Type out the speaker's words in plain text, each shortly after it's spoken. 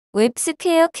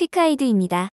웹스퀘어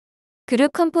퀵가이드입니다.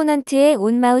 그룹 컴포넌트의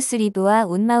onmouseLeave와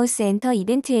onmouseenter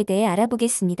이벤트에 대해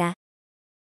알아보겠습니다.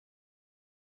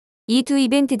 이 두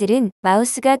이벤트들은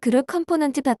마우스가 그룹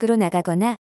컴포넌트 밖으로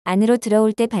나가거나 안으로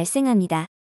들어올 때 발생합니다.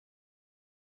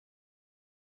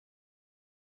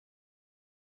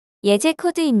 예제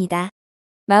코드입니다.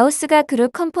 마우스가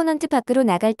그룹 컴포넌트 밖으로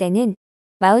나갈 때는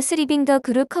마우스 리빙 더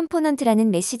그룹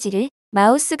컴포넌트라는 메시지를,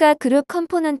 마우스가 그룹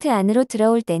컴포넌트 안으로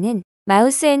들어올 때는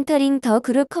마우스 엔터링 더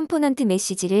그룹 컴포넌트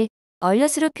메시지를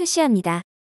얼럿으로 표시합니다.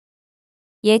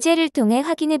 예제를 통해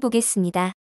확인해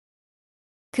보겠습니다.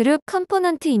 그룹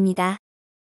컴포넌트입니다.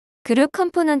 그룹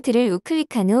컴포넌트를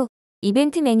우클릭한 후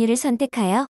이벤트 메뉴를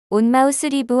선택하여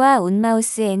onmouseLeave와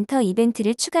onmouseenter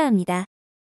이벤트를 추가합니다.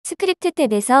 스크립트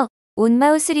탭에서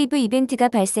onmouseLeave 이벤트가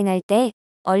발생할 때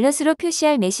얼럿으로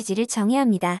표시할 메시지를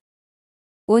정의합니다.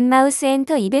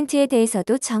 onmouseenter 이벤트에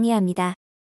대해서도 정의합니다.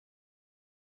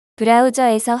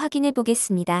 브라우저에서 확인해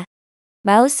보겠습니다.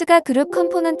 마우스가 그룹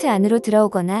컴포넌트 안으로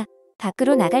들어오거나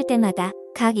밖으로 나갈 때마다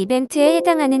각 이벤트에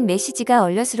해당하는 메시지가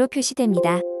얼럿으로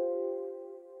표시됩니다.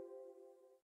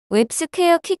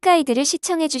 웹스퀘어 퀵가이드를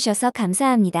시청해 주셔서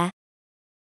감사합니다.